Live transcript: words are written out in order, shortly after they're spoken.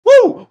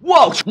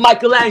Whoa,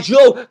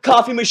 Michelangelo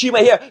coffee machine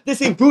right here. This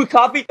thing brewed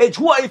coffee in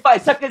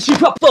 25 seconds.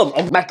 Boom.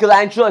 Oh,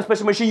 Michelangelo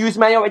espresso machine use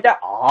manual right there.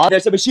 Oh,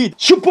 there's a machine.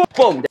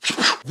 Boom.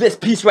 This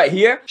piece right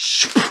here.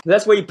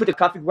 That's where you put the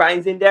coffee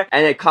grinds in there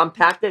and then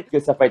compact it.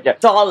 Good stuff right there.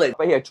 Solid.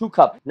 Right here, 2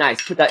 cup.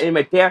 Nice. Put that in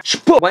right there.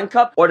 1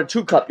 cup or the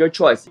 2 cup, your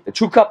choice. The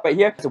 2 cup right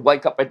here. It's a 1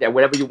 cup right there.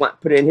 Whatever you want,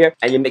 put it in here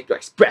and you make your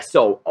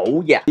espresso.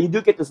 Oh yeah. You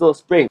do get this little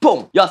spring.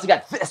 Boom. You also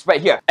got this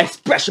right here.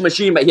 Espresso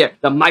machine right here.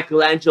 The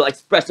Michelangelo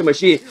espresso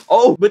machine.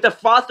 Oh, with the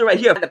frother right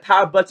here. And the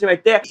power button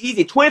right there.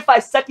 Easy.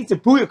 25 seconds to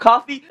brew your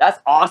coffee. That's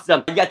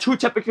awesome. You got 2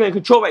 temperature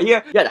control right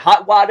here. You got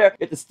hot water.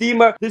 You got the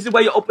steamer. This is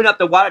where you open up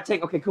the water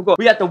tank. Okay, cool.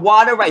 We got the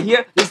water right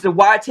here. This is the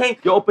water tank.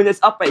 You open this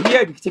up right here.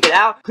 You can take it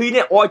out, clean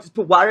it, or just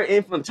put water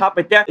in from the top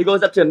right there. It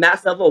goes up to the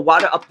max level of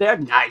water up there.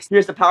 Nice.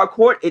 Here's the power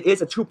cord. It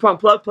is a 2-prong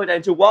plug. Plug that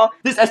into a wall.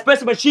 This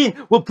espresso machine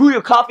will brew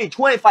your coffee in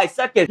 25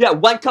 seconds. You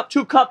got 1 cup,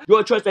 2 cup.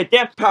 Your choice right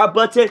there. Power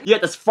button. You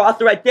got this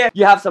frother right there.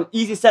 You have some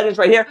easy settings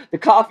right here. The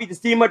coffee, the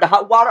steamer, the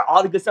hot water,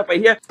 all the good stuff right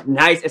here.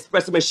 Nice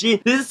espresso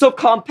machine. This is so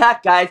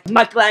compact, guys.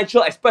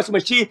 Michelangelo espresso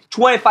machine.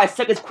 25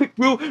 seconds quick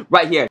brew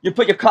right here. You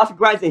put your coffee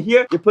grinds in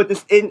here. You put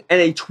this in and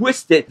then you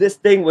twist it. This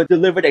thing will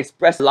deliver the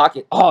espresso lock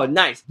it. Oh,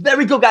 nice. There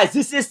we go, guys.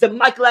 This is the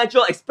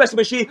Michelangelo espresso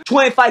machine.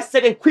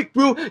 25-second quick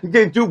brew. You're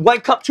gonna do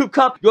 1 cup, 2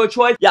 cup. Your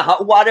choice. Yeah,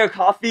 hot water,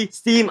 coffee,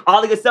 steam,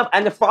 all the good stuff,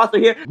 and the frother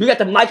here. We got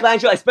the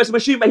Michelangelo espresso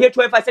machine right here.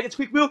 25 seconds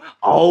quick brew.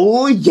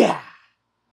 Oh yeah.